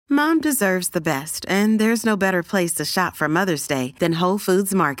Mom deserves the best, and there's no better place to shop for Mother's Day than Whole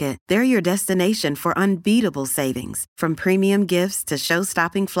Foods Market. They're your destination for unbeatable savings, from premium gifts to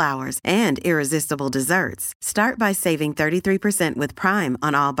show-stopping flowers and irresistible desserts. Start by saving 33% with Prime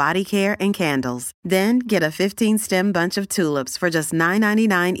on all body care and candles. Then get a 15-stem bunch of tulips for just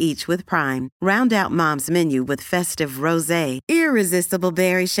 $9.99 each with Prime. Round out Mom's menu with festive rosé, irresistible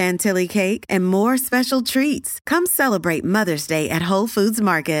berry chantilly cake, and more special treats. Come celebrate Mother's Day at Whole Foods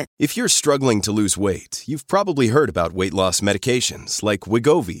Market. If you're struggling to lose weight, you've probably heard about weight loss medications like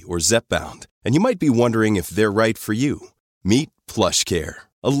Wegovy or Zepbound, and you might be wondering if they're right for you. Meet PlushCare,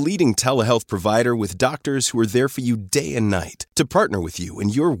 a leading telehealth provider with doctors who are there for you day and night to partner with you in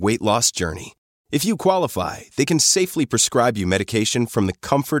your weight loss journey. If you qualify, they can safely prescribe you medication from the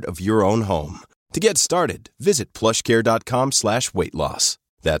comfort of your own home. To get started, visit plushcare.com/weightloss.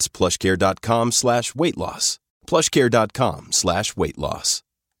 That's plushcare.com/weightloss. plushcare.com/weightloss.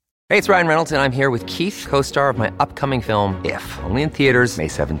 Hey, it's Ryan Reynolds, and I'm here with Keith, co-star of my upcoming film, If, only in theaters May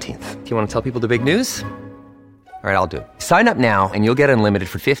 17th. Do you want to tell people the big news? All right, I'll do it. Sign up now and you'll get unlimited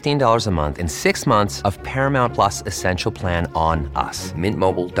for $15 a month and 6 months of Paramount Plus Essential Plan on us.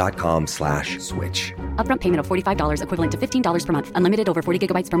 MintMobile.com/switch. Upfront payment of $45 equivalent to $15 per month. Unlimited over 40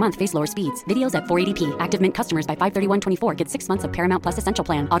 gigabytes per month. Face lower speeds. Videos at 480p. Active Mint customers by 531.24 get 6 months of Paramount Plus Essential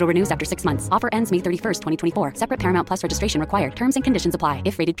Plan. Auto renews after 6 months. Offer ends May 31st, 2024. Separate Paramount Plus registration required. Terms and conditions apply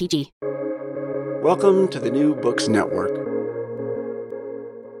if rated PG. Welcome to the New Books Network.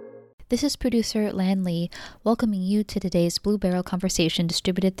 This is producer Lan Lee, welcoming you to today's Blue Barrel conversation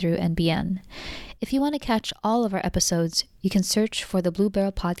distributed through NBN. If you want to catch all of our episodes, you can search for the Blue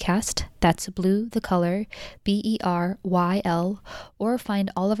Barrel podcast, that's Blue the color, BERYL, or find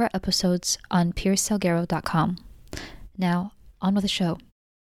all of our episodes on piercesalguero.com. Now, on with the show.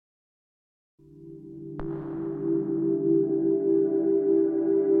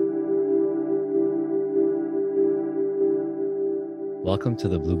 Welcome to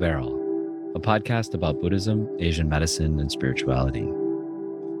The Blue Barrel, a podcast about Buddhism, Asian medicine, and spirituality.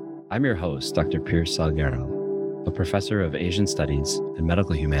 I'm your host, Dr. Pierce Salguero, a professor of Asian Studies and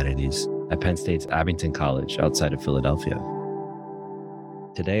Medical Humanities at Penn State's Abington College outside of Philadelphia.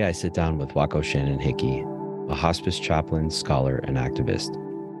 Today, I sit down with Wako Shannon Hickey, a hospice chaplain, scholar, and activist.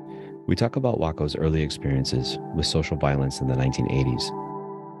 We talk about Wako's early experiences with social violence in the 1980s,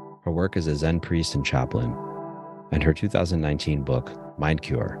 her work as a Zen priest and chaplain, and her 2019 book, Mind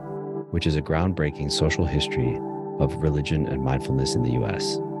Cure, which is a groundbreaking social history of religion and mindfulness in the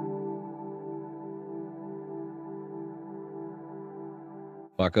U.S.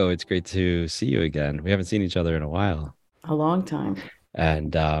 Wako, it's great to see you again. We haven't seen each other in a while. A long time.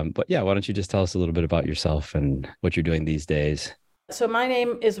 And, but yeah, why don't you just tell us a little bit about yourself and what you're doing these days? So my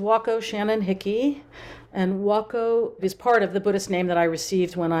name is Wako Shannon Hickey, and Wako is part of the Buddhist name that I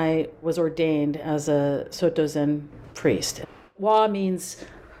received when I was ordained as a Soto Zen priest. Wa means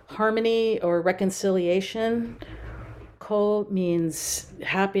harmony or reconciliation. Ko means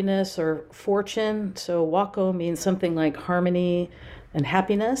happiness or fortune. So Wako means something like harmony and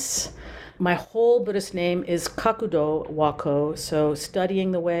happiness. My whole Buddhist name is Kakudo Wako, so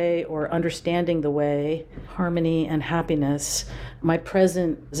studying the way or understanding the way, harmony and happiness. My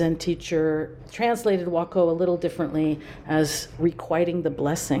present Zen teacher translated Wako a little differently as requiting the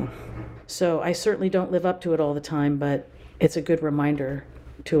blessing. So I certainly don't live up to it all the time, but it's a good reminder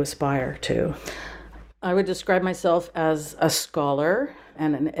to aspire to. I would describe myself as a scholar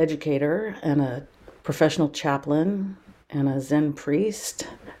and an educator and a professional chaplain and a Zen priest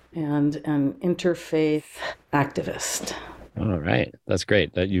and an interfaith activist. All right. That's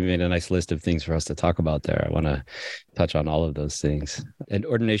great. You made a nice list of things for us to talk about there. I want to touch on all of those things. And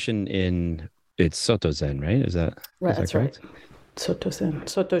ordination it's Soto Zen, right? Is that that's correct? Right. Soto Zen.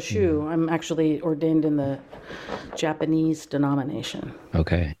 Soto Shu. I'm actually ordained in the Japanese denomination.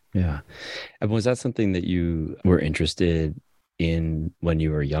 Okay. Yeah. And was that something that you were interested in when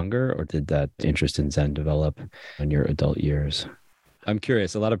you were younger, or did that interest in Zen develop in your adult years? I'm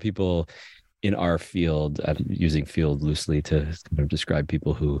curious. A lot of people in our field, using field loosely to kind of describe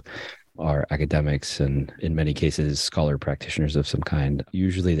people who are academics and in many cases scholar practitioners of some kind,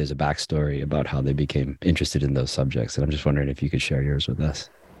 usually there's a backstory about how they became interested in those subjects. And I'm just wondering if you could share yours with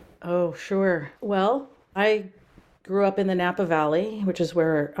us. Oh, sure. Well, I grew up in the Napa Valley, which is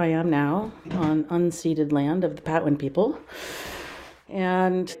where I am now, on unceded land of the Patwin people.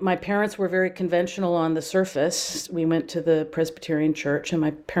 And my parents were very conventional on the surface. We went to the Presbyterian church, and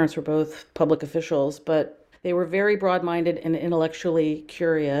my parents were both public officials, but they were very broad-minded and intellectually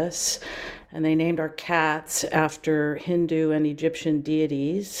curious. And they named our cats after Hindu and Egyptian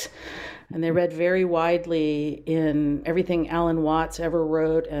deities. And they read very widely in everything Alan Watts ever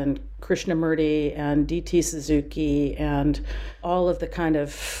wrote, and Krishnamurti and D.T. Suzuki, and all of the kind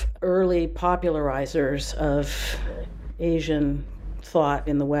of early popularizers of Asian thought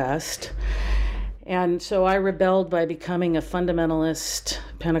in the West. And so I rebelled by becoming a fundamentalist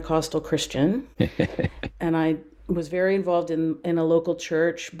Pentecostal Christian. And I was very involved in a local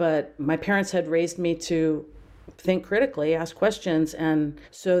church, but my parents had raised me to think critically, ask questions. And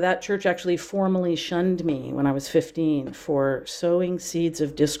so that church actually formally shunned me when I was 15 for sowing seeds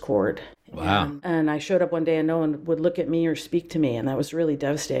of discord. Wow. And I showed up one day and no one would look at me or speak to me. And that was really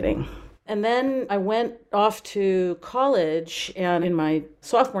devastating. And then I went off to college, and in my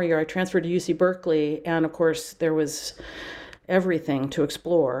sophomore year, I transferred to UC Berkeley. And of course, there was everything to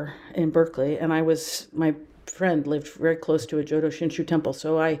explore in Berkeley. And my friend lived very close to a Jodo Shinshu temple.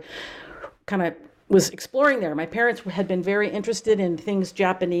 So I kind of was exploring there. My parents had been very interested in things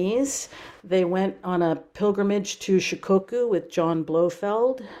Japanese. They went on a pilgrimage to Shikoku with John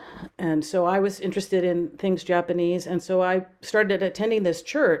Blofeld. And so I was interested in things Japanese. And so I started attending this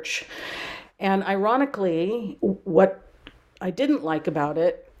church. And ironically, what I didn't like about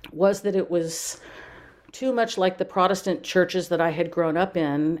it was that it was too much like the Protestant churches that I had grown up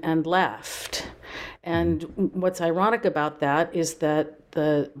in and left. And what's ironic about that is that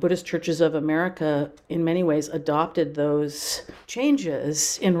the Buddhist churches of America, in many ways, adopted those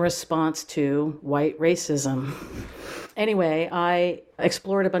changes in response to white racism. Anyway, I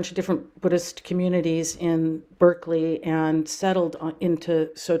explored a bunch of different Buddhist communities in Berkeley and settled into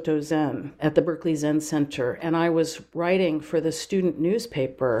Soto Zen at the Berkeley Zen Center. And I was writing for the student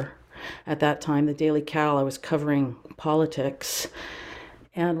newspaper at that time, the Daily Cal. I was covering politics.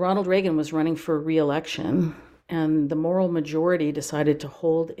 And Ronald Reagan was running for re-election. And the Moral Majority decided to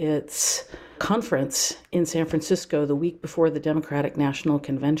hold its conference in San Francisco the week before the Democratic National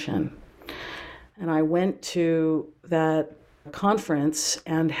Convention. And I went to that conference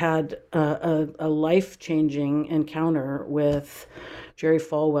and had a life-changing encounter with Jerry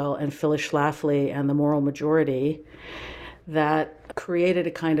Falwell and Phyllis Schlafly and the Moral Majority that created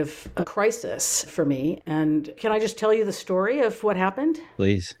a kind of a crisis for me. And can I just tell you the story of what happened?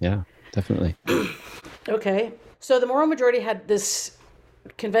 Please, yeah, definitely. Okay. So the Moral Majority had this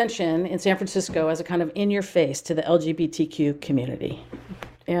convention in San Francisco as a kind of in-your-face to the LGBTQ community.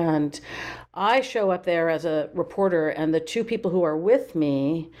 And I show up there as a reporter, and the two people who are with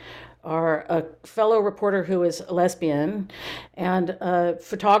me are a fellow reporter who is a lesbian and a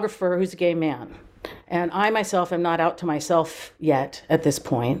photographer who's a gay man. And I myself am not out to myself yet at this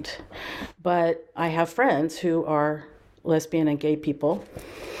point, but I have friends who are lesbian and gay people.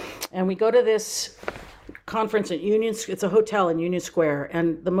 And we go to this conference at it's a hotel in Union Square,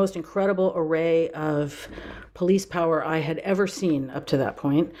 and the most incredible array of police power I had ever seen up to that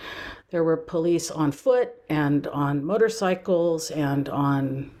point. There were police on foot and on motorcycles and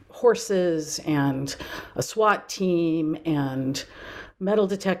on horses and a SWAT team and metal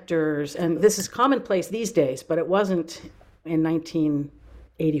detectors. And this is commonplace these days, but it wasn't in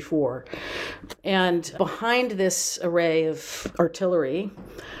 1984. And behind this array of artillery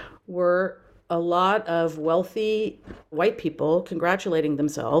were a lot of wealthy white people congratulating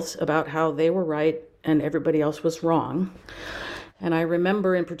themselves about how they were right and everybody else was wrong. And I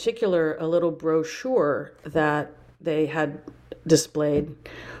remember in particular a little brochure that they had displayed,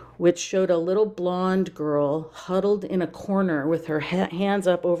 which showed a little blonde girl huddled in a corner with her hands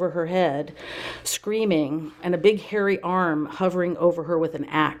up over her head, screaming, and a big hairy arm hovering over her with an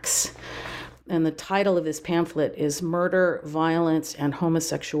axe. And the title of this pamphlet is Murder, Violence, and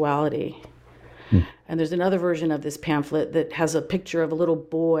Homosexuality. And there's another version of this pamphlet that has a picture of a little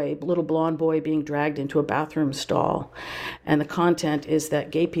blonde boy being dragged into a bathroom stall. And the content is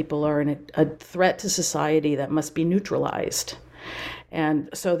that gay people are a threat to society that must be neutralized. And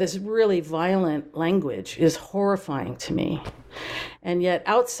so this really violent language is horrifying to me. And yet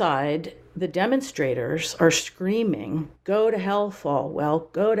outside, the demonstrators are screaming, "Go to hell, Falwell,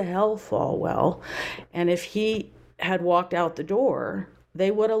 go to hell, Falwell." And if he had walked out the door,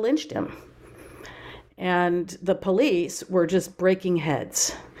 they would have lynched him. And the police were just breaking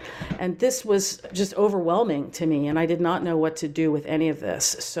heads. And this was just overwhelming to me, and I did not know what to do with any of this.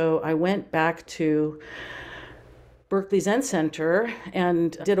 So I went back to Berkeley Zen Center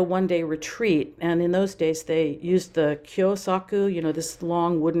and did a one-day retreat. And in those days, they used the kyosaku, this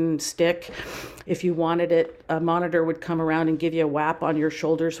long wooden stick. If you wanted it, a monitor would come around and give you a whap on your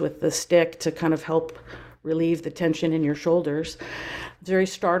shoulders with the stick to kind of help relieve the tension in your shoulders. It's a very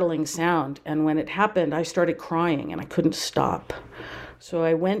startling sound. And when it happened, I started crying and I couldn't stop. So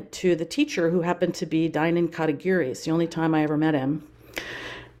I went to the teacher, who happened to be Dainin Katagiri. It's the only time I ever met him.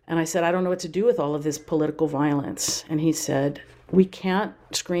 And I said, I don't know what to do with all of this political violence. And he said, we can't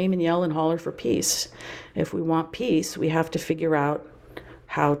scream and yell and holler for peace. If we want peace, we have to figure out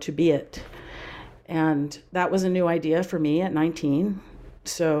how to be it. And that was a new idea for me at 19.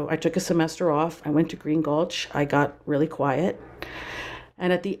 So I took a semester off. I went to Green Gulch. I got really quiet.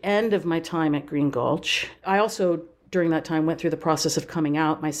 And at the end of my time at Green Gulch, I also, during that time, went through the process of coming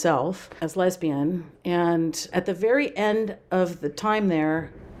out myself as lesbian. And at the very end of the time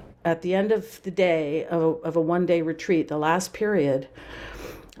there, at the end of the day of a one-day retreat, the last period,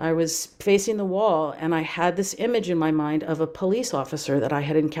 I was facing the wall and I had this image in my mind of a police officer that I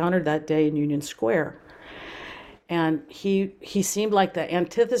had encountered that day in Union Square. And he seemed like the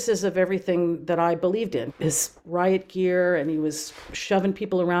antithesis of everything that I believed in. His riot gear, and he was shoving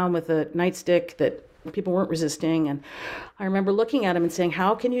people around with a nightstick that people weren't resisting. And I remember looking at him and saying,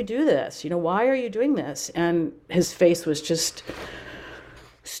 how can you do this? Why are you doing this? And his face was just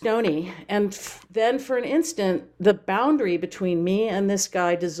stony. And then for an instant, the boundary between me and this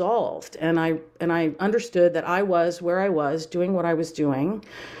guy dissolved. And I understood that I was where I was, doing what I was doing,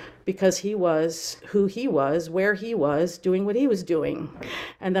 because he was who he was, where he was, doing what he was doing,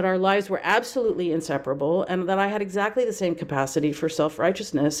 and that our lives were absolutely inseparable, and that I had exactly the same capacity for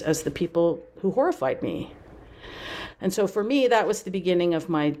self-righteousness as the people who horrified me. And so for me, that was the beginning of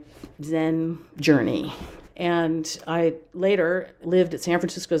my Zen journey. And I later lived at San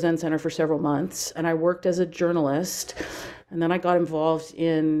Francisco Zen Center for several months, and I worked as a journalist, and then I got involved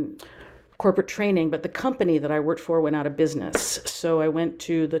in corporate training, but the company that I worked for went out of business. So I went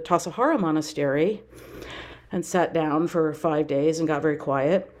to the Tassajara Monastery and sat down for 5 days and got very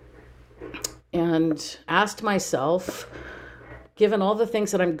quiet and asked myself, given all the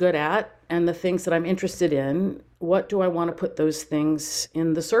things that I'm good at and the things that I'm interested in, what do I want to put those things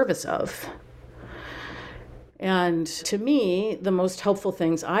in the service of? And to me, the most helpful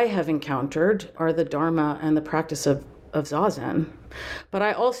things I have encountered are the Dharma and the practice of Zazen. But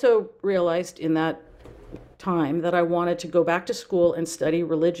I also realized in that time that I wanted to go back to school and study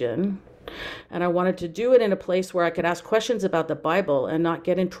religion. And I wanted to do it in a place where I could ask questions about the Bible and not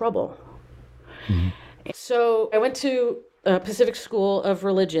get in trouble. Mm-hmm. So I went to Pacific School of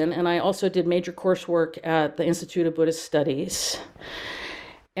Religion, and I also did major coursework at the Institute of Buddhist Studies.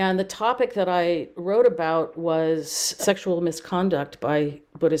 And the topic that I wrote about was sexual misconduct by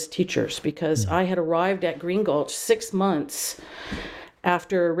Buddhist teachers, because I had arrived at Green Gulch 6 months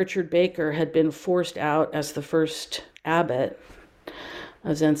after Richard Baker had been forced out as the first abbot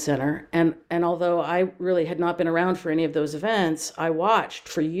of Zen Center. And although I really had not been around for any of those events, I watched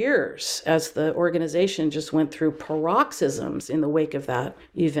for years as the organization just went through paroxysms in the wake of that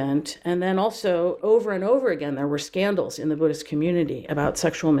event. And then also over and over again, there were scandals in the Buddhist community about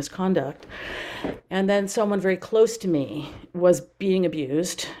sexual misconduct. And then someone very close to me was being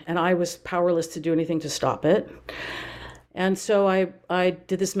abused, and I was powerless to do anything to stop it. And so I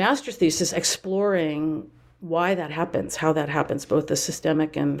did this master's thesis exploring why that happens, how that happens, both the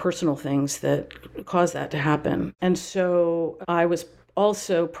systemic and personal things that cause that to happen. And so I was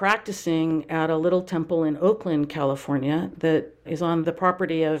also practicing at a little temple in Oakland, California, that is on the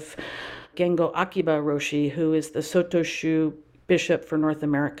property of Gengo Akiba Roshi, who is the Soto Shu bishop for North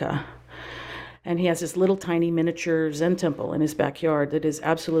America. And he has this little tiny miniature Zen temple in his backyard that is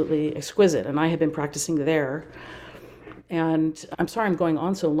absolutely exquisite. And I had been practicing there. And I'm sorry I'm going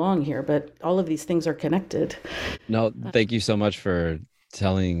on so long here, but all of these things are connected. No, thank you so much for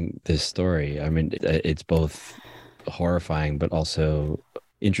telling this story. I mean, it's both horrifying, but also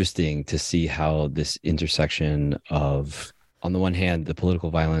interesting to see how this intersection of, on the one hand, the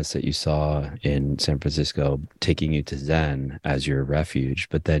political violence that you saw in San Francisco taking you to Zen as your refuge,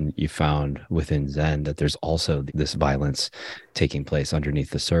 but then you found within Zen that there's also this violence taking place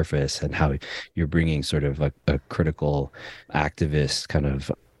underneath the surface, and how you're bringing sort of a critical activist kind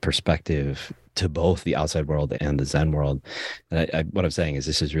of perspective to both the outside world and the Zen world. And what I'm saying is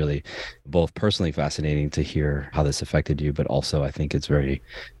this is really both personally fascinating to hear how this affected you, but also I think it's very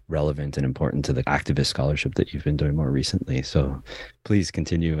relevant and important to the activist scholarship that you've been doing more recently. So please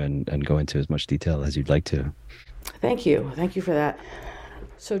continue and go into as much detail as you'd like to. Thank you. Thank you for that.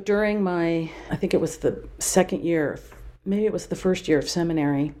 So during I think it was the second year, maybe it was the first year of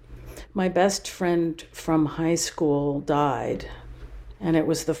seminary, my best friend from high school died. And it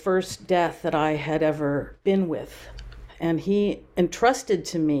was the first death that I had ever been with. And he entrusted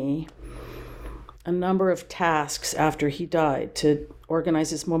to me a number of tasks after he died: to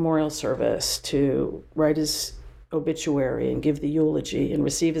organize his memorial service, to write his obituary and give the eulogy and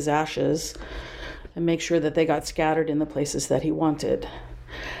receive his ashes and make sure that they got scattered in the places that he wanted.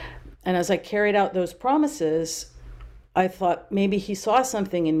 And as I carried out those promises, I thought maybe he saw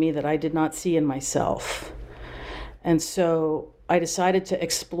something in me that I did not see in myself. And so I decided to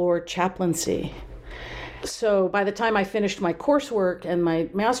explore chaplaincy. So by the time I finished my coursework and my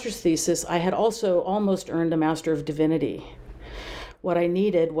master's thesis, I had also almost earned a Master of Divinity. What I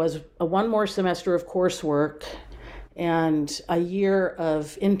needed was one more semester of coursework and a year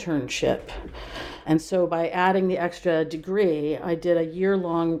of internship. And so by adding the extra degree, I did a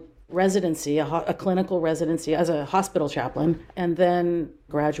year-long residency, a clinical residency as a hospital chaplain, and then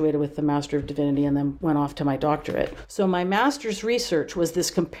graduated with the Master of Divinity and then went off to my doctorate. So my master's research was this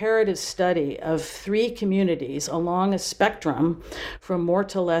comparative study of 3 communities along a spectrum from more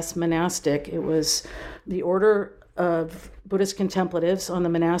to less monastic. It was the Order of Buddhist Contemplatives on the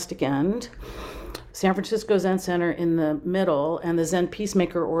monastic end, San Francisco Zen Center in the middle, and the Zen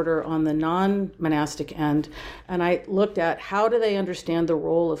Peacemaker Order on the non-monastic end. And I looked at how do they understand the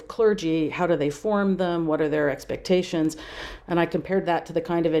role of clergy, how do they form them, what are their expectations, and I compared that to the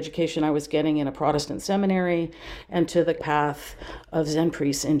kind of education I was getting in a Protestant seminary and to the path of Zen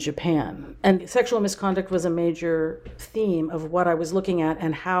priests in Japan. And sexual misconduct was a major theme of what I was looking at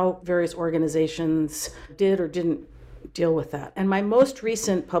and how various organizations did or didn't deal with that. And my most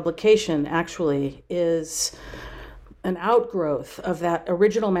recent publication actually is an outgrowth of that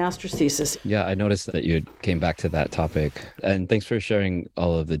original master's thesis. Yeah, I noticed that you came back to that topic. And thanks for sharing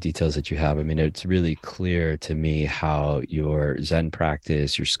all of the details that you have. I mean, it's really clear to me how your Zen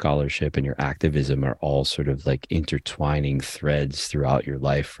practice, your scholarship, and your activism are all sort of like intertwining threads throughout your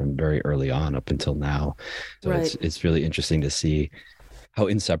life from very early on up until now. So right. It's really interesting to see how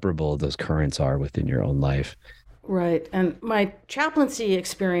inseparable those currents are within your own life. Right. And my chaplaincy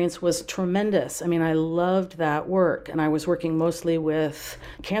experience was tremendous. I mean, I loved that work. And I was working mostly with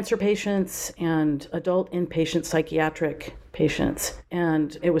cancer patients and adult inpatient psychiatric patients.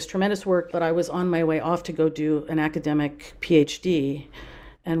 And it was tremendous work, but I was on my way off to go do an academic PhD.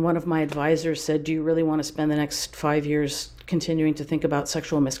 And one of my advisors said, do you really want to spend the next 5 years continuing to think about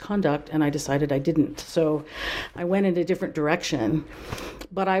sexual misconduct? And I decided I didn't. So I went in a different direction.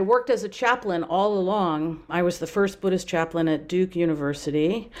 But I worked as a chaplain all along. I was the first Buddhist chaplain at Duke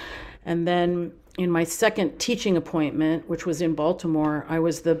University. And then in my second teaching appointment, which was in Baltimore, I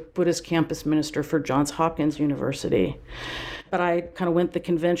was the Buddhist campus minister for Johns Hopkins University. But I kind of went the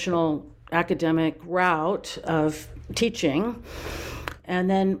conventional academic route of teaching. And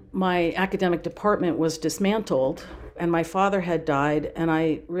then my academic department was dismantled, and my father had died, and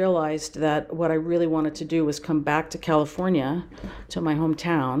I realized that what I really wanted to do was come back to California, to my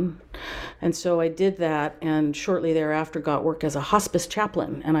hometown. And so I did that, and shortly thereafter got work as a hospice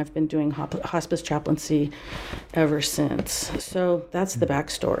chaplain, and I've been doing hospice chaplaincy ever since. So that's the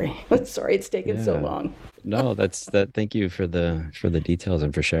backstory. Sorry it's taken so long. No, thank you for the details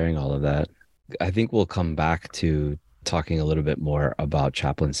and for sharing all of that. I think we'll come back to talking a little bit more about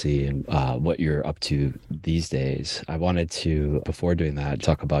chaplaincy and what you're up to these days. I wanted to, before doing that,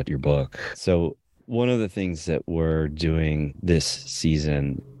 talk about your book. So one of the things that we're doing this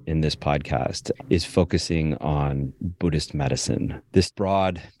season in this podcast is focusing on Buddhist medicine. This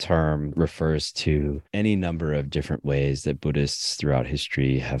broad term refers to any number of different ways that Buddhists throughout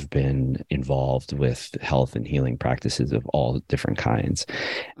history have been involved with health and healing practices of all different kinds.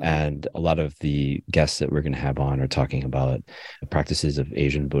 And a lot of the guests that we're going to have on are talking about the practices of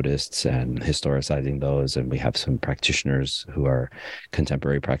Asian Buddhists and historicizing those. And we have some practitioners who are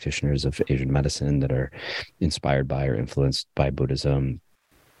contemporary practitioners of Asian medicine that are inspired by or influenced by Buddhism.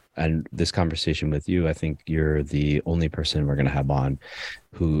 And this conversation with you, I think you're the only person we're going to have on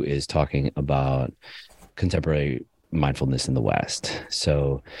who is talking about contemporary mindfulness in the West.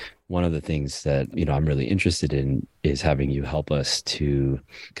 So one of the things that, I'm really interested in is having you help us to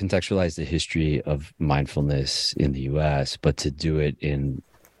contextualize the history of mindfulness in the US, but to do it in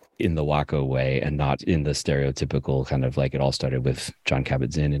the Wako way and not in the stereotypical kind of like it all started with Jon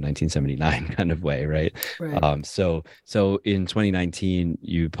Kabat-Zinn in 1979 kind of way, right? So in 2019,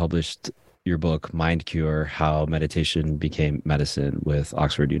 you published your book, Mind Cure, How Meditation Became Medicine with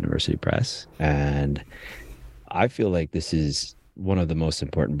Oxford University Press. And I feel like this is one of the most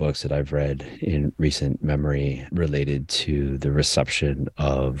important books that I've read in recent memory related to the reception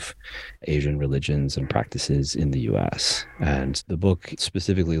of Asian religions and practices in the US. And the book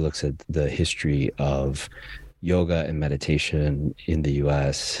specifically looks at the history of yoga and meditation in the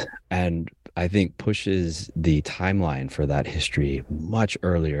US, and I think pushes the timeline for that history much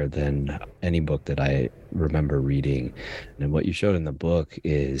earlier than any book that I remember reading. And what you showed in the book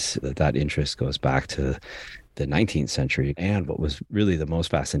is that interest goes back to the 19th century. And what was really the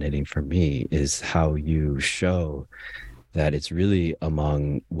most fascinating for me is how you show that it's really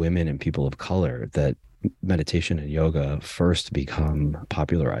among women and people of color that meditation and yoga first become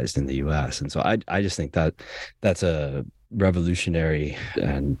popularized in the US. And so I just think that that's a revolutionary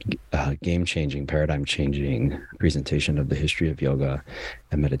and game-changing, paradigm-changing presentation of the history of yoga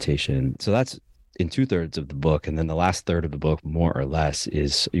and meditation. So that's in 2/3 of the book. And then the last third of the book, more or less,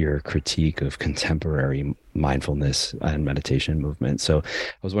 is your critique of contemporary mindfulness and meditation movement. So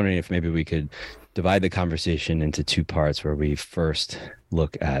I was wondering if maybe we could divide the conversation into 2 parts, where we first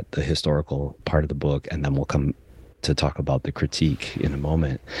look at the historical part of the book, and then we'll come to talk about the critique in a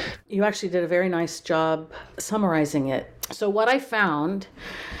moment. You actually did a very nice job summarizing it. So what I found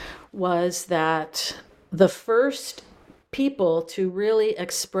was that the first people to really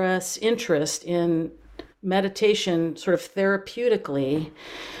express interest in meditation sort of therapeutically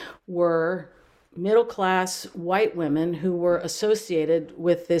were middle-class white women who were associated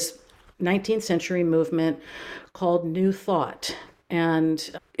with this 19th century movement called New Thought.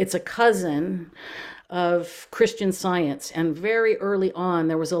 And it's a cousin of Christian Science. And very early on,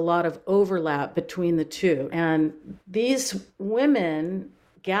 there was a lot of overlap between the two. And these women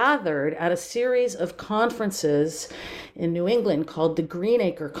gathered at a series of conferences in New England called the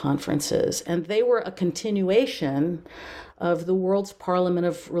Greenacre Conferences. And they were a continuation of the World's Parliament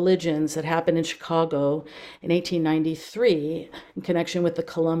of Religions that happened in Chicago in 1893 in connection with the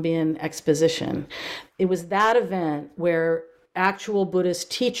Columbian Exposition. It was that event where actual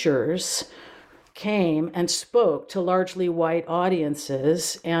Buddhist teachers came and spoke to largely white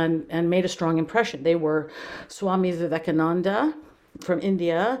audiences and made a strong impression. They were Swami Vivekananda from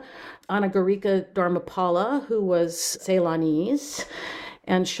India, Anagarika Dharmapala, who was Ceylonese,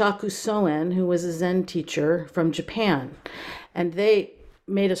 and Shaku Soen, who was a Zen teacher from Japan. And they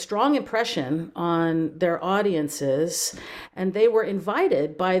made a strong impression on their audiences, and they were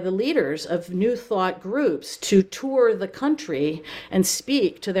invited by the leaders of New Thought groups to tour the country and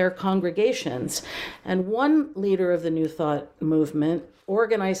speak to their congregations. And one leader of the New Thought movement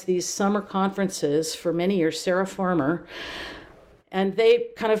organized these summer conferences for many years, Sarah Farmer, and they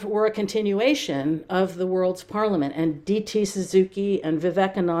kind of were a continuation of the World's Parliament. And D.T. Suzuki and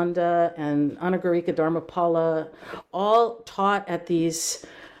Vivekananda and Anagarika Dharmapala all taught at these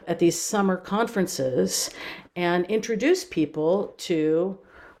summer conferences and introduced people to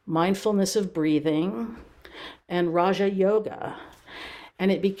mindfulness of breathing and Raja Yoga.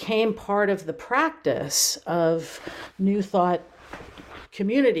 And it became part of the practice of New Thought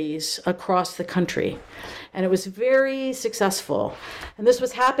communities across the country. And it was very successful. And this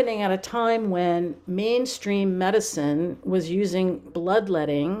was happening at a time when mainstream medicine was using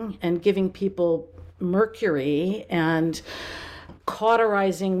bloodletting and giving people mercury and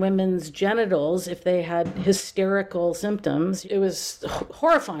cauterizing women's genitals if they had hysterical symptoms. It was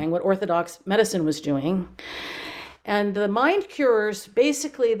horrifying what Orthodox medicine was doing. And the mind curers,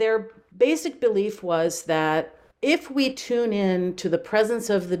 basically, their basic belief was that if we tune in to the presence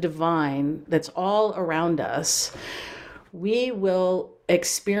of the divine that's all around us, we will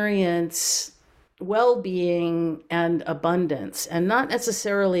experience well-being and abundance, and not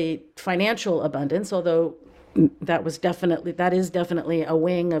necessarily financial abundance, although that is definitely a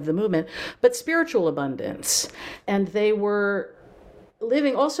wing of the movement, but spiritual abundance. And they were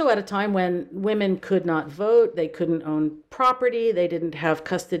living also at a time when women could not vote, they couldn't own property, they didn't have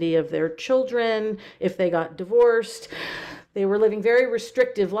custody of their children if they got divorced. They were living very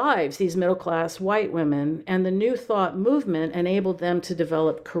restrictive lives, these middle-class white women, and the New Thought movement enabled them to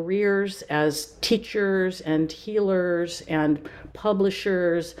develop careers as teachers and healers and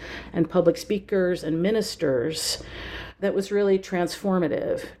publishers and public speakers and ministers. That was really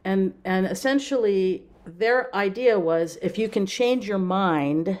transformative. And essentially, their idea was, if you can change your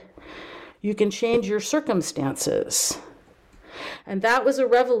mind, you can change your circumstances. And that was a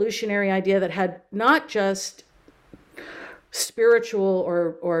revolutionary idea that had not just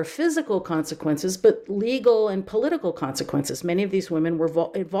spiritual or physical consequences, but legal and political consequences. Many of these women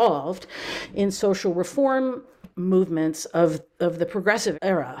were involved in social reform movements of the progressive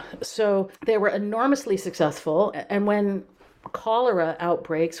era. So they were enormously successful. And when cholera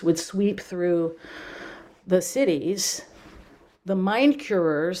outbreaks would sweep through the cities, the mind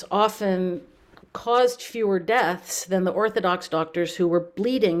curers often caused fewer deaths than the Orthodox doctors who were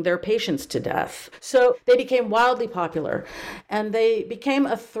bleeding their patients to death. So they became wildly popular, and they became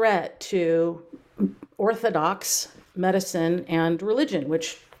a threat to Orthodox medicine and religion,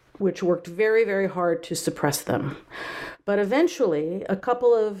 which worked very, very hard to suppress them. But eventually, a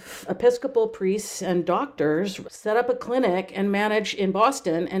couple of Episcopal priests and doctors set up a clinic and managed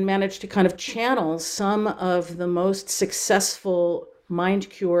to kind of channel some of the most successful mind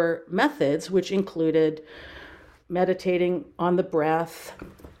cure methods, which included meditating on the breath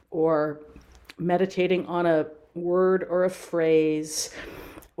or meditating on a word or a phrase,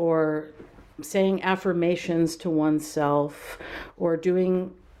 or saying affirmations to oneself, or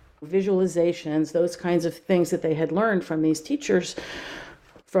doing visualizations, those kinds of things that they had learned from these teachers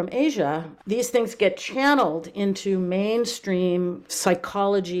from Asia, these things get channeled into mainstream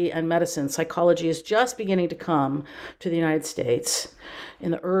psychology and medicine. Psychology is just beginning to come to the United States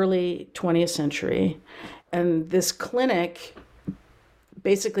in the early 20th century. And this clinic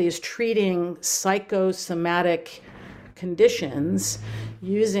basically is treating psychosomatic conditions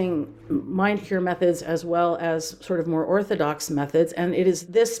using mind cure methods as well as sort of more orthodox methods. And it is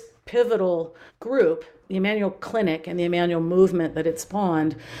this pivotal group, the Emmanuel Clinic and the Emmanuel movement that it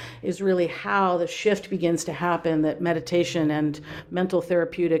spawned, is really how the shift begins to happen, that meditation and mental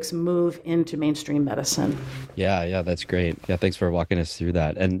therapeutics move into mainstream medicine. Yeah, that's great. Yeah, thanks for walking us through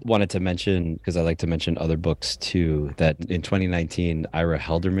that. And wanted to mention, because I like to mention other books too, that in 2019, Ira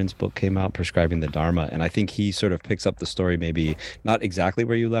Helderman's book came out, Prescribing the Dharma. And I think he sort of picks up the story, maybe not exactly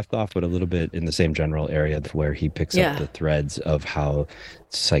where you left off, but a little bit in the same general area where he picks up the threads of how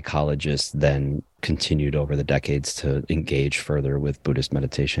psychologists then continued over the decades to engage further with Buddhist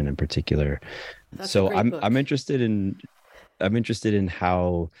meditation in particular. So I'm interested in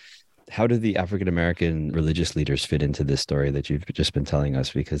how do the African American religious leaders fit into this story that you've just been telling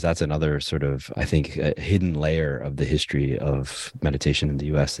us? Because that's another sort of, I think, a hidden layer of the history of meditation in the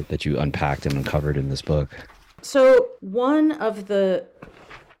U.S. that you unpacked and uncovered in this book. So one of the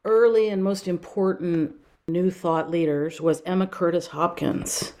early and most important New Thought leaders was Emma Curtis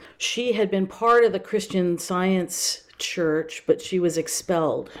Hopkins. She had been part of the Christian Science church, but she was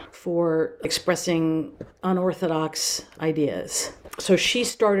expelled for expressing unorthodox ideas. So she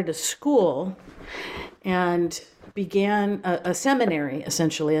started a school and began a seminary,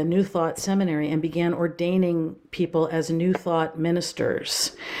 essentially, a New Thought seminary, and began ordaining people as New Thought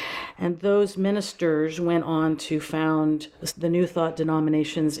ministers. And those ministers went on to found the New Thought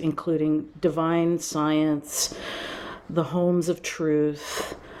denominations, including Divine Science, the Homes of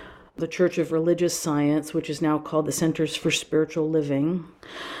Truth, the Church of Religious Science, which is now called the Centers for Spiritual Living,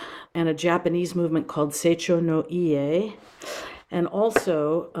 and a Japanese movement called Seicho no Ie, and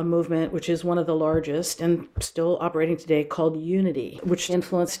also a movement which is one of the largest and still operating today called Unity, which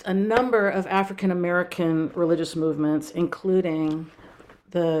influenced a number of African American religious movements, including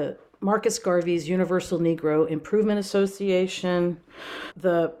the Marcus Garvey's Universal Negro Improvement Association,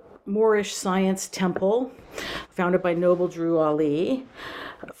 the Moorish Science Temple, founded by Noble Drew Ali,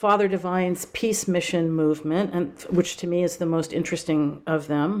 Father Divine's Peace Mission movement, and which to me is the most interesting of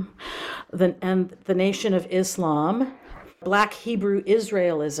them, and the Nation of Islam, Black Hebrew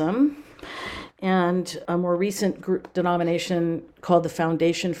Israelism, and a more recent group denomination called the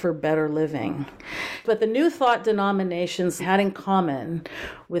Foundation for Better Living. But the New Thought denominations had in common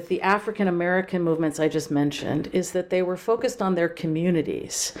with the African American movements I just mentioned is that they were focused on their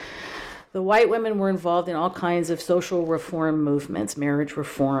communities. The white women were involved in all kinds of social reform movements, marriage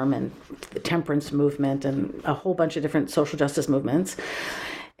reform and the temperance movement and a whole bunch of different social justice movements.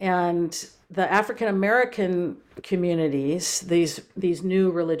 And the African American communities, these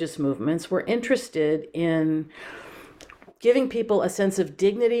new religious movements, were interested in giving people a sense of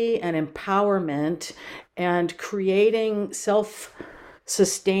dignity and empowerment and creating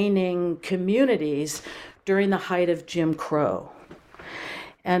self-sustaining communities during the height of Jim Crow.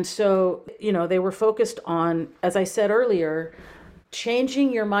 And so, they were focused on, as I said earlier,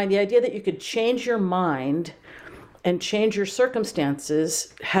 changing your mind. The idea that you could change your mind and change your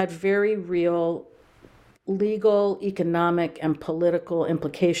circumstances had very real legal, economic, and political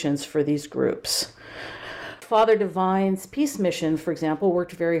implications for these groups. Father Divine's Peace Mission, for example,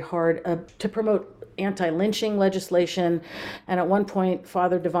 worked very hard to promote anti-lynching legislation, and at one point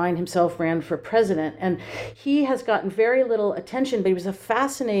Father Divine himself ran for president, and he has gotten very little attention, but he was a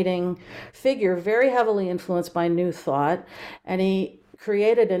fascinating figure, very heavily influenced by New Thought, and he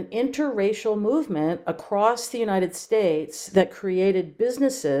created an interracial movement across the United States that created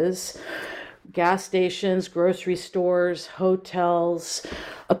businesses, gas stations, grocery stores, hotels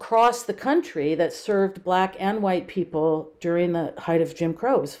across the country that served Black and white people during the height of Jim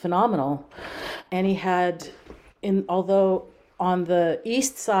Crow. It was phenomenal. And he had, although on the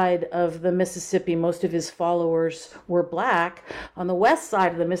east side of the Mississippi, most of his followers were Black. On the west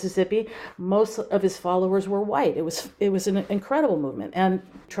side of the Mississippi, most of his followers were white. It was an incredible movement, and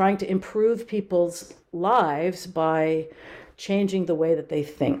trying to improve people's lives by changing the way that they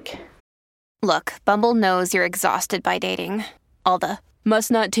think. Look, Bumble knows you're exhausted by dating. All the must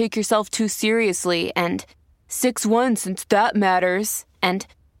not take yourself too seriously and 6'1" since that matters. And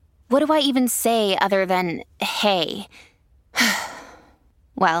what do I even say other than hey?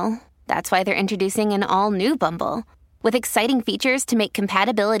 Well, That's why they're introducing an all-new Bumble, with exciting features to make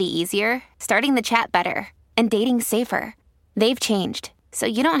compatibility easier, starting the chat better, and dating safer. They've changed, so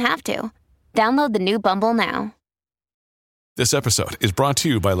you don't have to. Download the new Bumble now. This episode is brought to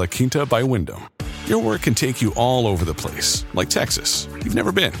you by La Quinta by Wyndham. Your work can take you all over the place, like Texas. You've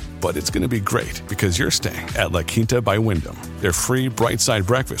never been, but it's going to be great because you're staying at La Quinta by Wyndham. Their free Bright Side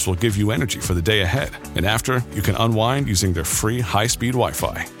breakfast will give you energy for the day ahead. And after, you can unwind using their free high-speed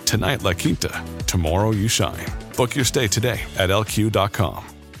Wi-Fi. Tonight, La Quinta. Tomorrow, you shine. Book your stay today at lq.com.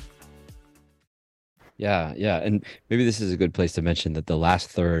 Yeah. And maybe this is a good place to mention that the last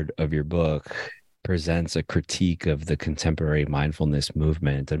third of your book presents a critique of the contemporary mindfulness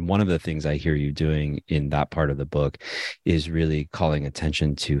movement. And one of the things I hear you doing in that part of the book is really calling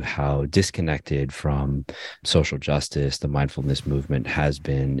attention to how disconnected from social justice the mindfulness movement has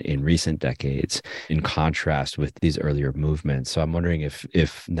been in recent decades, in contrast with these earlier movements. So I'm wondering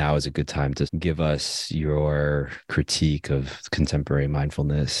if now is a good time to give us your critique of contemporary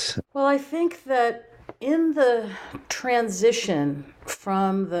mindfulness. Well, I think that in the transition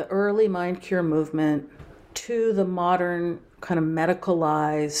from the early Mind Cure movement to the modern kind of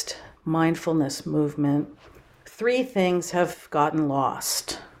medicalized mindfulness movement, three things have gotten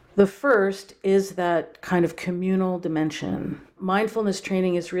lost. The first is that kind of communal dimension. Mindfulness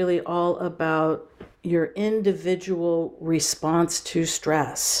training is really all about your individual response to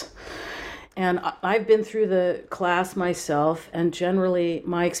stress. And I've been through the class myself, and generally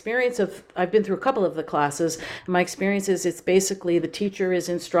I've been through a couple of the classes. My experience is it's basically the teacher is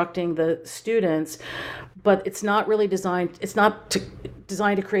instructing the students, but it's not really designed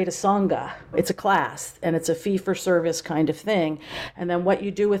to create a Sangha. It's a class, and it's a fee-for-service kind of thing. And then what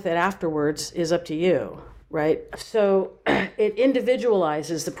you do with it afterwards is up to you. Right? So it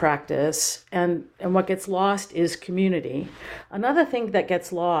individualizes the practice, and what gets lost is community. Another thing that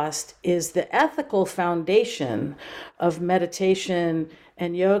gets lost is the ethical foundation of meditation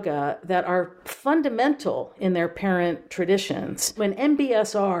and yoga that are fundamental in their parent traditions. When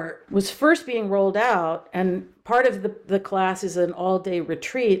MBSR was first being rolled out, and part of the class is an all-day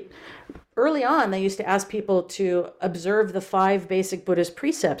retreat, early on, they used to ask people to observe the 5 basic Buddhist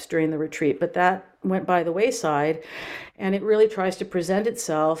precepts during the retreat, but that went by the wayside, and it really tries to present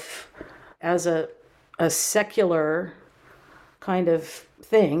itself as a secular kind of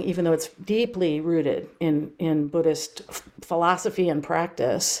thing, even though it's deeply rooted in Buddhist philosophy and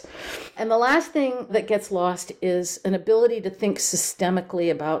practice. And the last thing that gets lost is an ability to think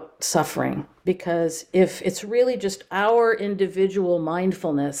systemically about suffering, because if it's really just our individual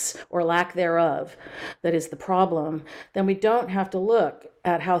mindfulness or lack thereof that is the problem, then we don't have to look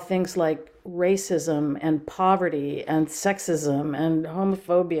at how things like racism and poverty and sexism and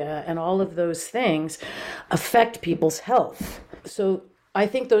homophobia and all of those things affect people's health. So I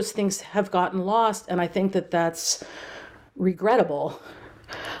think those things have gotten lost, and I think that that's regrettable.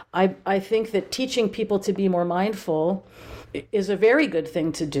 I think that teaching people to be more mindful is a very good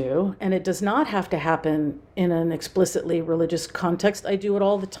thing to do, and it does not have to happen in an explicitly religious context. I do it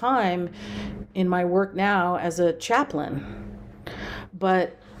all the time in my work now as a chaplain.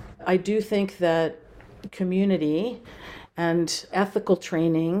 But I do think that community and ethical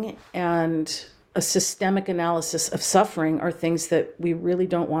training and a systemic analysis of suffering are things that we really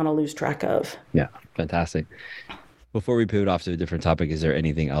don't want to lose track of. Yeah, fantastic. Before we pivot off to a different topic, is there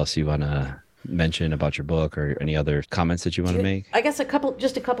anything else you want to mention about your book or any other comments that you want to make? I guess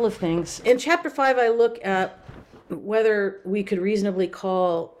just a couple of things. In chapter 5, I look at whether we could reasonably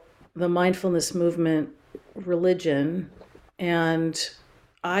call the mindfulness movement religion, and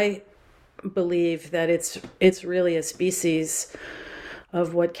I believe that it's really a species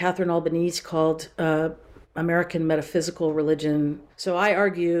of what Catherine Albanese called American metaphysical religion. So I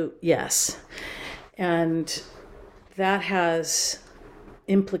argue yes. And that has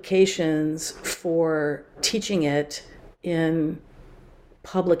implications for teaching it in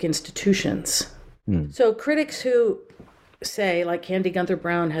public institutions. So critics who say, like Candy Gunther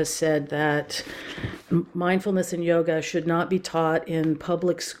Brown has said, that mindfulness and yoga should not be taught in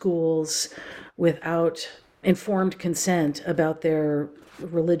public schools without informed consent about their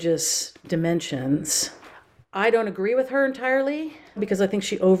religious dimensions. I don't agree with her entirely because I think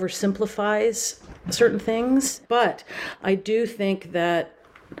she oversimplifies certain things, but I do think that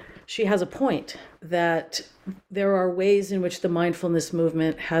she has a point that there are ways in which the mindfulness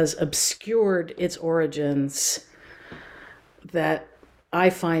movement has obscured its origins that I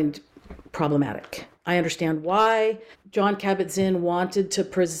find problematic. I understand why Jon Kabat-Zinn wanted to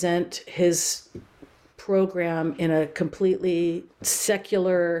present his program in a completely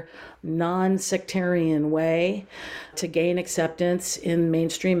secular, non-sectarian way to gain acceptance in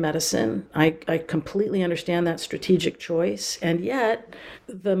mainstream medicine. I completely understand that strategic choice. And yet,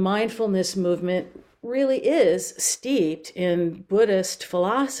 the mindfulness movement really is steeped in Buddhist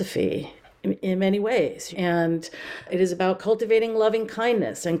philosophy in many ways. And it is about cultivating loving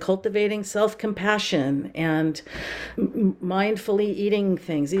kindness and cultivating self-compassion and mindfully eating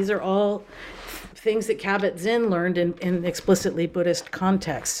things. These are all things that Kabat-Zinn learned in explicitly Buddhist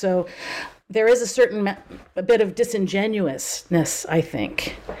context. So there is a bit of disingenuousness, I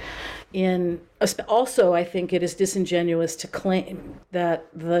think. Also, I think it is disingenuous to claim that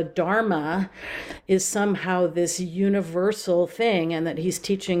the Dharma is somehow this universal thing and that he's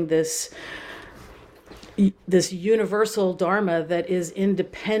teaching this universal Dharma that is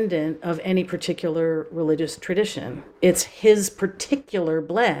independent of any particular religious tradition. It's his particular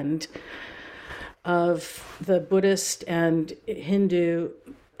blend of the Buddhist and Hindu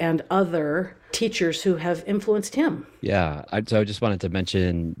and other teachers who have influenced him. Yeah. So I just wanted to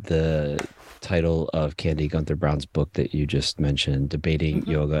mention the title of Candy Gunther Brown's book that you just mentioned, Debating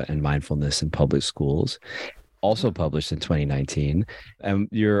Yoga and Mindfulness in Public Schools, also published in 2019. And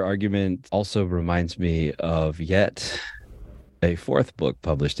your argument also reminds me of yet a fourth book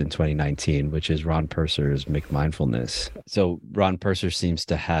published in 2019, which is Ron Purser's McMindfulness. So Ron Purser seems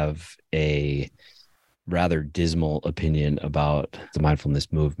to have a rather dismal opinion about the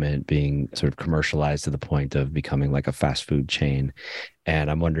mindfulness movement being sort of commercialized to the point of becoming like a fast food chain. And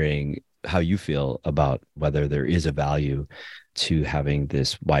I'm wondering how you feel about whether there is a value to having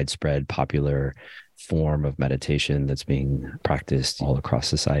this widespread popular form of meditation that's being practiced all across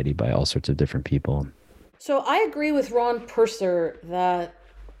society by all sorts of different people. So I agree with Ron Purser that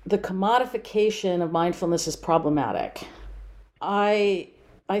the commodification of mindfulness is problematic. I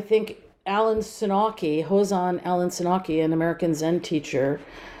think Hozan Alan Senauke, an American Zen teacher,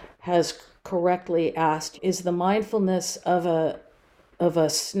 has correctly asked, is the mindfulness of a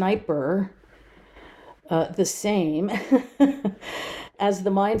sniper the same as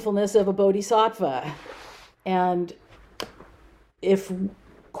the mindfulness of a bodhisattva? And if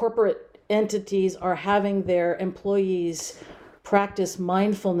corporate entities are having their employees practice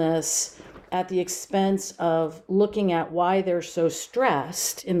mindfulness at the expense of looking at why they're so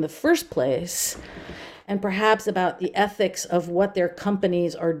stressed in the first place, and perhaps about the ethics of what their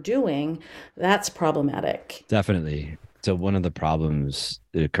companies are doing, that's problematic. Definitely. So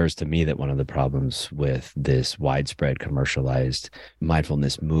it occurs to me that one of the problems with this widespread commercialized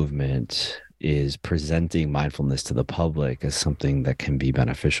mindfulness movement is presenting mindfulness to the public as something that can be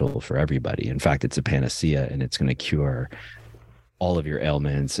beneficial for everybody. In fact, it's a panacea and it's going to cure all of your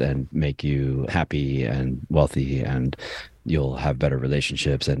ailments and make you happy and wealthy, and you'll have better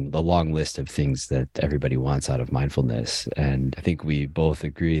relationships, and the long list of things that everybody wants out of mindfulness. And I think we both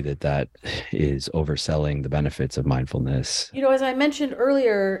agree that that is overselling the benefits of mindfulness. As I mentioned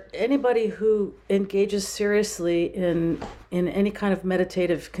earlier, anybody who engages seriously in any kind of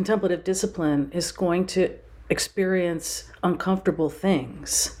meditative, contemplative discipline is going to experience uncomfortable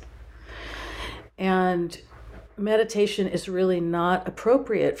things. And meditation is really not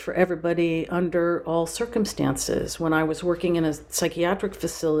appropriate for everybody under all circumstances. When I was working in a psychiatric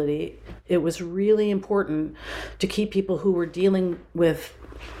facility, it was really important to keep people who were dealing with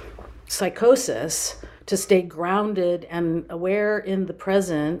psychosis to stay grounded and aware in the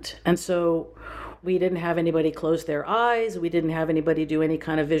present. And so we didn't have anybody close their eyes. We didn't have anybody do any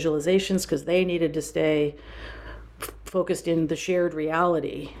kind of visualizations because they needed to stay focused in the shared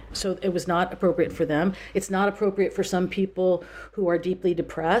reality. So it was not appropriate for them. It's not appropriate for some people who are deeply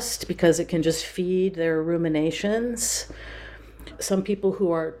depressed because it can just feed their ruminations. Some people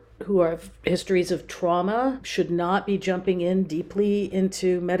who have histories of trauma should not be jumping in deeply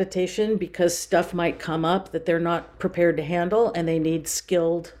into meditation because stuff might come up that they're not prepared to handle, and they need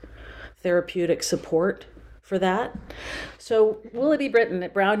skilled therapeutic support for that. So Willoughby Britton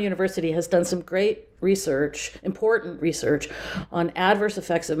at Brown University has done some great research, important research, on adverse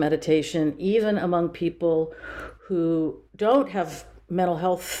effects of meditation, even among people who don't have mental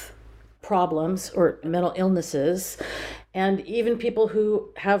health problems or mental illnesses, and even people who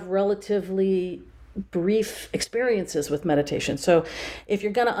have relatively brief experiences with meditation. So if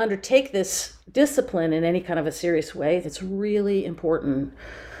you're going to undertake this discipline in any kind of a serious way, it's really important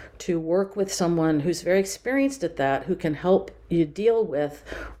to work with someone who's very experienced at that, who can help you deal with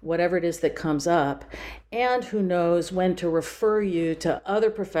whatever it is that comes up, and who knows when to refer you to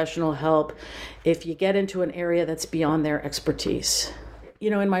other professional help if you get into an area that's beyond their expertise.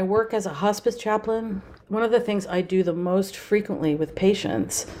 In my work as a hospice chaplain, one of the things I do the most frequently with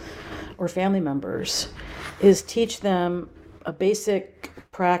patients or family members is teach them a basic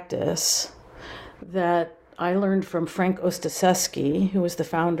practice that I learned from Frank Ostaseski, who was the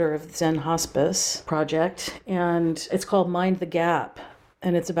founder of the Zen Hospice Project, and it's called Mind the Gap,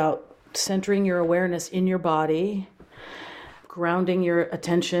 and it's about centering your awareness in your body, grounding your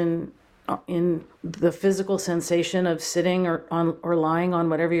attention in the physical sensation of sitting or lying on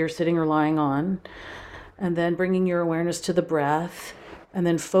whatever you're sitting or lying on, and then bringing your awareness to the breath, and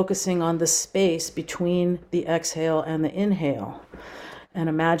then focusing on the space between the exhale and the inhale, and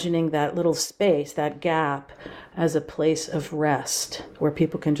imagining that little space, that gap, as a place of rest where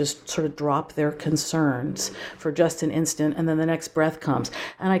people can just sort of drop their concerns for just an instant, and then the next breath comes.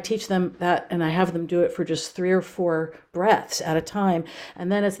 And I teach them that, and I have them do it for just 3 or 4 breaths at a time. And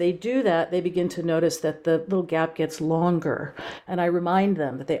then as they do that, they begin to notice that the little gap gets longer. And I remind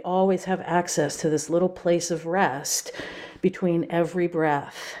them that they always have access to this little place of rest between every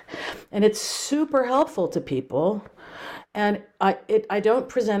breath. And it's super helpful to people. And I don't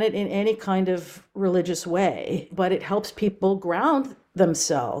present it in any kind of religious way, but it helps people ground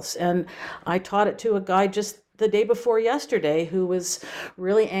themselves. And I taught it to a guy just the day before yesterday who was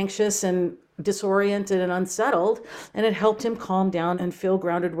really anxious and disoriented and unsettled, and it helped him calm down and feel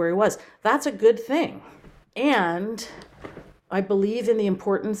grounded where he was. That's a good thing. And I believe in the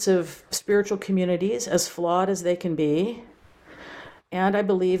importance of spiritual communities, as flawed as they can be. And I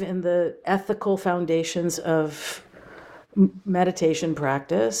believe in the ethical foundations of meditation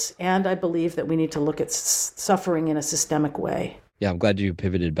practice, and I believe that we need to look at suffering in a systemic way. Yeah, I'm glad you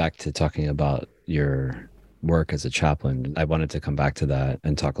pivoted back to talking about your work as a chaplain. I wanted to come back to that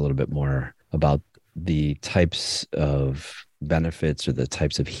and talk a little bit more about the types of benefits or the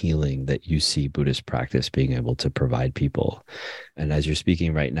types of healing that you see Buddhist practice being able to provide people. And as you're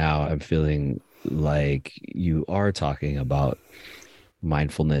speaking right now, I'm feeling like you are talking about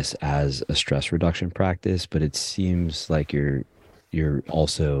mindfulness as a stress reduction practice, but it seems like you're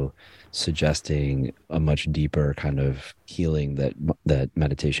also suggesting a much deeper kind of healing that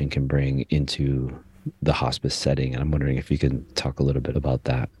meditation can bring into the hospice setting. And I'm wondering if you can talk a little bit about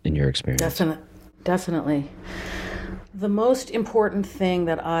that in your experience. Definitely. The most important thing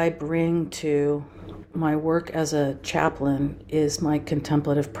that I bring to my work as a chaplain is my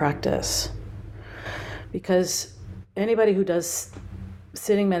contemplative practice. Because anybody who does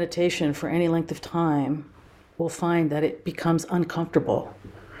sitting meditation for any length of time will find that it becomes uncomfortable.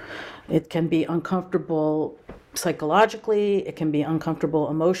 It can be uncomfortable psychologically, it can be uncomfortable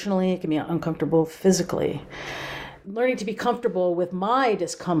emotionally, it can be uncomfortable physically. Learning to be comfortable with my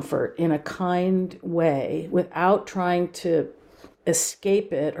discomfort in a kind way without trying to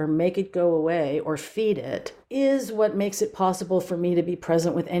escape it or make it go away or feed it is what makes it possible for me to be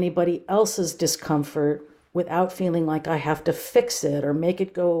present with anybody else's discomfort without feeling like I have to fix it or make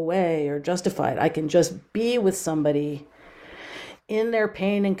it go away or justify it. I can just be with somebody in their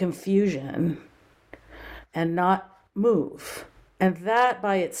pain and confusion and not move. And that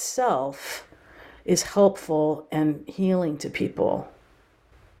by itself is helpful and healing to people.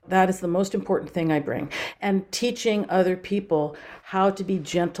 That is the most important thing I bring. And teaching other people how to be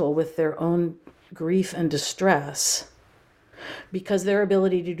gentle with their own grief and distress, because their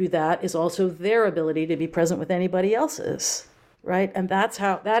ability to do that is also their ability to be present with anybody else's, right? And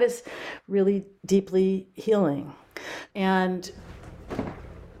that is really deeply healing. And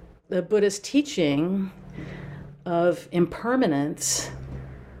the Buddhist teaching of impermanence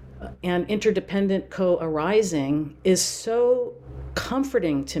and interdependent co-arising is so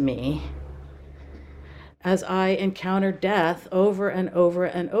comforting to me as I encounter death over and over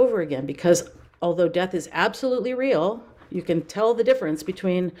and over again, because although death is absolutely real, you can tell the difference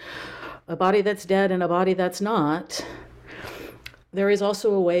between a body that's dead and a body that's not. There is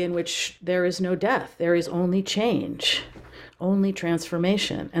also a way in which there is no death. There is only change, only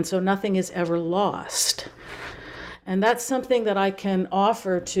transformation. And so nothing is ever lost. And that's something that I can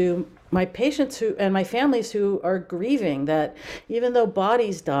offer to my patients and my families who are grieving, that even though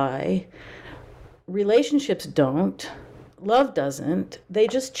bodies die, relationships don't, love doesn't, they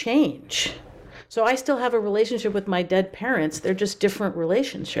just change. So I still have a relationship with my dead parents. They're just different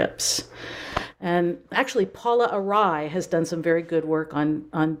relationships. And actually, Paula Arai has done some very good work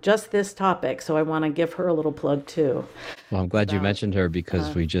on just this topic. So I want to give her a little plug too. Well, I'm glad you mentioned her,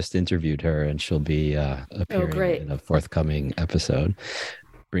 because we just interviewed her and she'll be appearing in a forthcoming episode.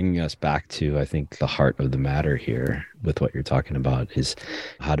 Bringing us back to, I think, the heart of the matter here with what you're talking about is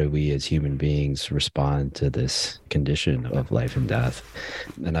how do we as human beings respond to this condition of life and death?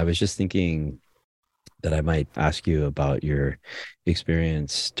 And I was just thinking that I might ask you about your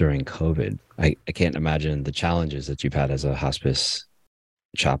experience during COVID. I can't imagine the challenges that you've had as a hospice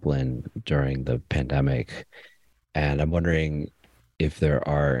chaplain during the pandemic. And I'm wondering if there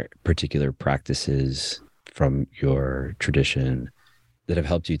are particular practices from your tradition that have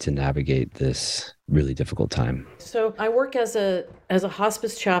helped you to navigate this really difficult time. So I work as a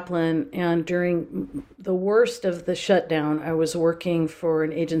hospice chaplain, and during the worst of the shutdown, I was working for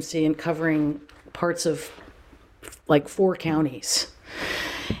an agency and covering parts of like 4 counties.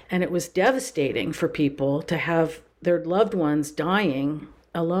 And it was devastating for people to have their loved ones dying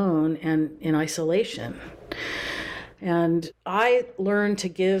alone and in isolation. And I learned to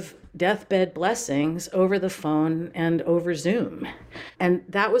give deathbed blessings over the phone and over Zoom. And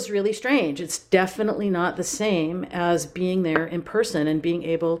that was really strange. It's definitely not the same as being there in person and being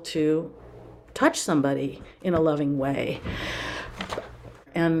able to touch somebody in a loving way.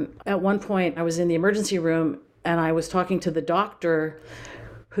 And at one point, I was in the emergency room and I was talking to the doctor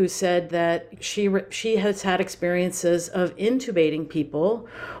who said that she has had experiences of intubating people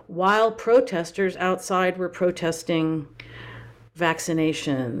while protesters outside were protesting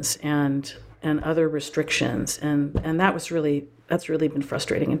vaccinations and other restrictions. And that's really been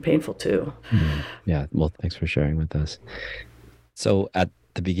frustrating and painful too. Mm-hmm. Yeah. Well, thanks for sharing with us. So at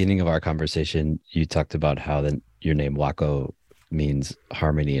the beginning of our conversation, you talked about how your name Wako means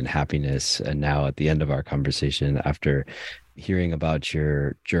harmony and happiness. And now at the end of our conversation, after hearing about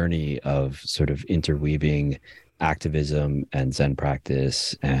your journey of sort of interweaving activism and Zen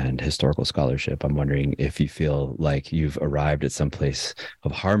practice and historical scholarship, I'm wondering if you feel like you've arrived at some place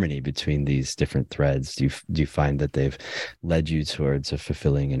of harmony between these different threads. Do you find that they've led you towards a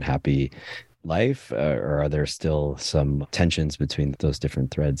fulfilling and happy life, or are there still some tensions between those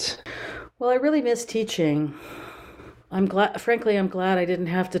different threads? Well, I really miss teaching. I'm glad I didn't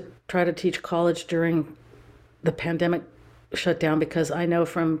have to try to teach college during the pandemic shutdown, because I know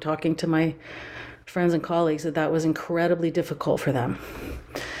from talking to my friends and colleagues that was incredibly difficult for them.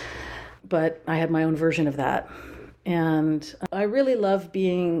 But I had my own version of that. And I really love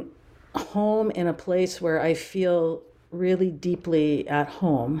being home in a place where I feel really deeply at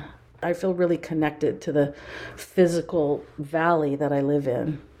home. I feel really connected to the physical valley that I live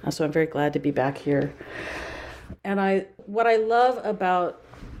in. So I'm very glad to be back here. And what I love about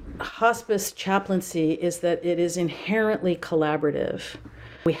hospice chaplaincy is that it is inherently collaborative.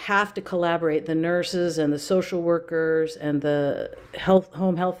 We have to collaborate, the nurses and the social workers and the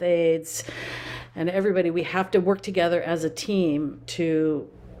home health aides and everybody. We have to work together as a team to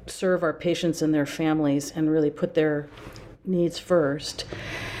serve our patients and their families and really put their needs first.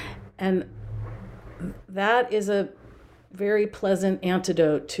 And that is a very pleasant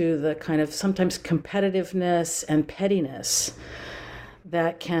antidote to the kind of sometimes competitiveness and pettiness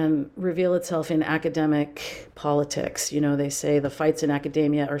that can reveal itself in academic politics. You know, they say the fights in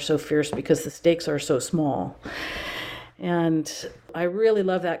academia are so fierce because the stakes are so small. And I really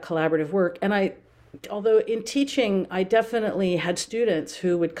love that collaborative work. And although in teaching, I definitely had students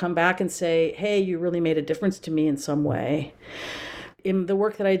who would come back and say, hey, you really made a difference to me in some way. In the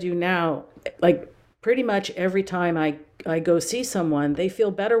work that I do now, like pretty much every time I go see someone, they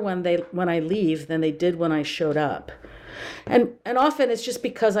feel better when I leave than they did when I showed up. And often it's just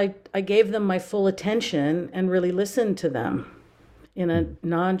because I gave them my full attention and really listened to them in a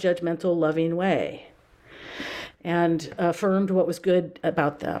non-judgmental, loving way and affirmed what was good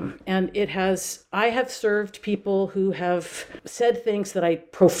about them. And I have served people who have said things that I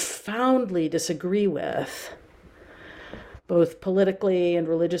profoundly disagree with, both politically and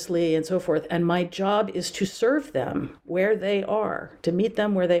religiously and so forth. And my job is to serve them where they are, to meet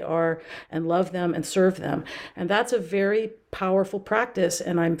them where they are and love them and serve them. And that's a very powerful practice.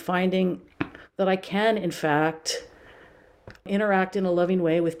 And I'm finding that I can, in fact, interact in a loving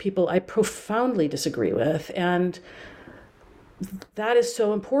way with people I profoundly disagree with. And that is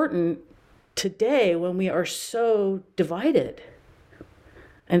so important today when we are so divided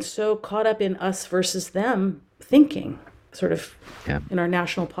and so caught up in us versus them thinking. Sort of in our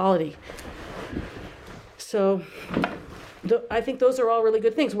national polity. So I think those are all really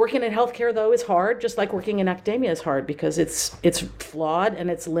good things. Working in healthcare, though, is hard, just like working in academia is hard, because it's flawed and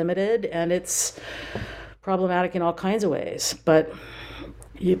it's limited and it's problematic in all kinds of ways. But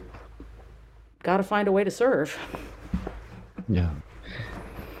you got to find a way to serve. Yeah.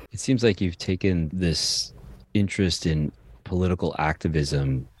 It seems like you've taken this interest in political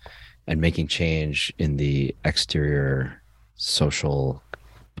activism and making change in the exterior social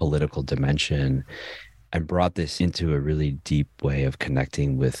political dimension and brought this into a really deep way of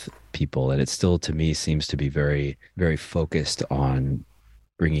connecting with people. And it still, to me, seems to be very, very focused on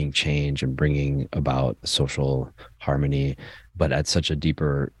bringing change and bringing about social harmony, but at such a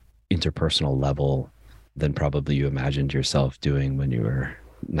deeper interpersonal level than probably you imagined yourself doing when you were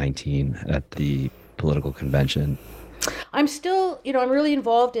 19 at the political convention. I'm still, I'm really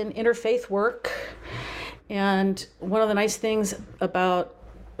involved in interfaith work. And one of the nice things about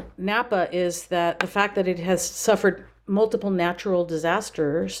Napa is that the fact that it has suffered multiple natural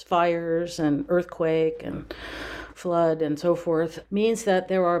disasters, fires and earthquake and flood and so forth, means that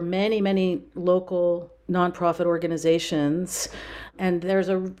there are many, many local nonprofit organizations, and there's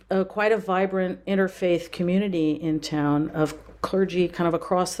a quite a vibrant interfaith community in town of clergy kind of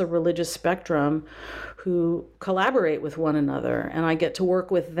across the religious spectrum who collaborate with one another. And I get to work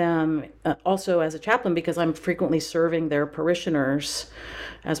with them also as a chaplain because I'm frequently serving their parishioners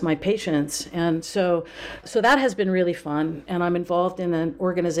as my patients. And so that has been really fun. And I'm involved in an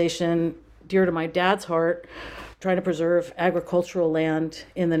organization dear to my dad's heart, trying to preserve agricultural land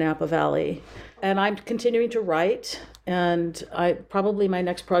in the Napa Valley. And I'm continuing to write. And probably my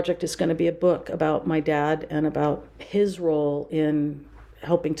next project is going to be a book about my dad and about his role in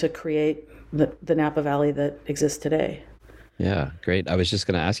helping to create the Napa Valley that exists today. Yeah, great. I was just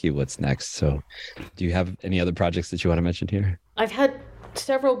going to ask you what's next. So do you have any other projects that you want to mention here? I've had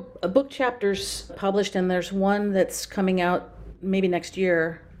several book chapters published, and there's one that's coming out maybe next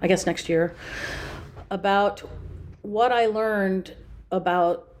year, about what I learned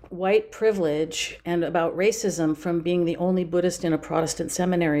about white privilege and about racism from being the only Buddhist in a Protestant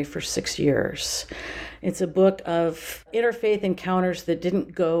seminary for 6 years. It's a book of interfaith encounters that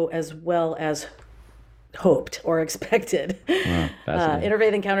didn't go as well as hoped or expected. Wow,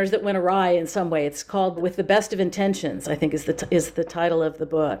 interfaith encounters that went awry in some way. It's called With the Best of Intentions, I think is the title of the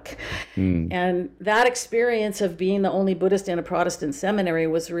book. And that experience of being the only Buddhist in a Protestant seminary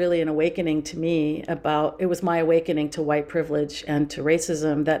was really an awakening to me it was my awakening to white privilege and to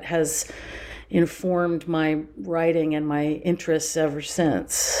racism that has informed my writing and my interests ever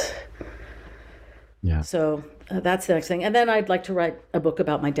since. Yeah. So that's the next thing. And then I'd like to write a book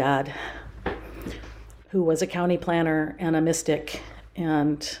about my dad, who was a county planner and a mystic,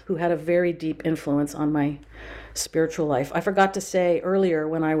 and who had a very deep influence on my spiritual life. I forgot to say earlier,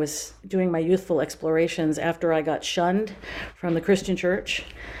 when I was doing my youthful explorations after I got shunned from the Christian church,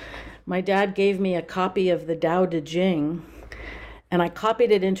 my dad gave me a copy of the Tao Te Ching, and I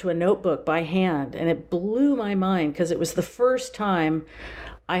copied it into a notebook by hand, and it blew my mind because it was the first time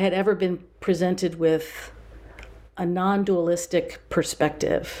I had ever been presented with a non-dualistic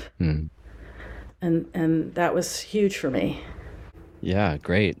perspective. And that was huge for me. Yeah,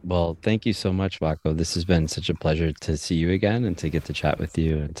 great. Well, thank you so much, Wako. This has been such a pleasure to see you again and to get to chat with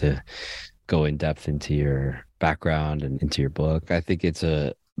you and to go in depth into your background and into your book. I think it's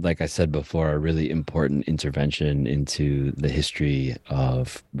like I said before, a really important intervention into the history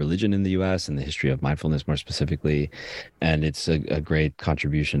of religion in the US and the history of mindfulness more specifically. And it's a great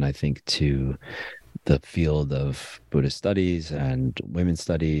contribution, I think, to the field of Buddhist studies and women's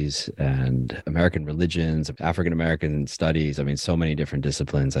studies and American religions, African American studies. I mean, so many different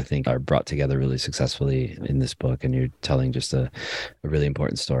disciplines, I think, are brought together really successfully in this book. And you're telling just a really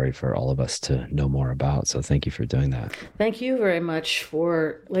important story for all of us to know more about. So thank you for doing that. Thank you very much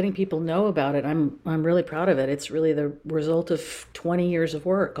for letting people know about it. I'm really proud of it. It's really the result of 20 years of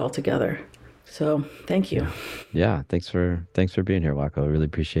work altogether. So thank you. Yeah, thanks for being here, Wako. I really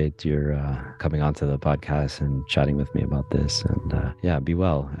appreciate your coming onto the podcast and chatting with me about this. And be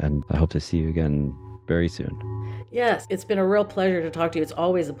well. And I hope to see you again very soon. Yes, it's been a real pleasure to talk to you. It's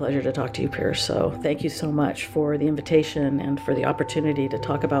always a pleasure to talk to you, Pierce. So thank you so much for the invitation and for the opportunity to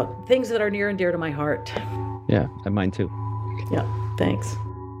talk about things that are near and dear to my heart. Yeah, and mine too. Yeah, thanks.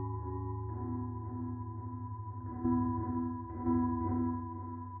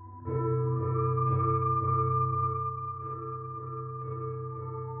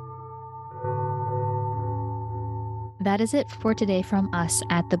 That is it for today from us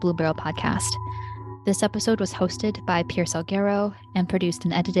at the Blue Barrel Podcast. This episode was hosted by Pierce Salguero and produced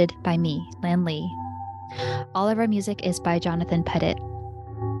and edited by me, Lan Lee. All of our music is by Jonathan Pettit.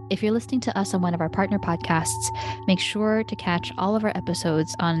 If you're listening to us on one of our partner podcasts, make sure to catch all of our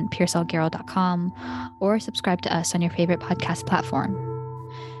episodes on piercesalguero.com or subscribe to us on your favorite podcast platform.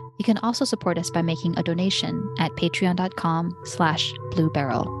 You can also support us by making a donation at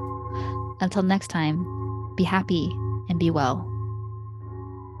patreon.com/bluebarrel. Until next time, be happy and be well.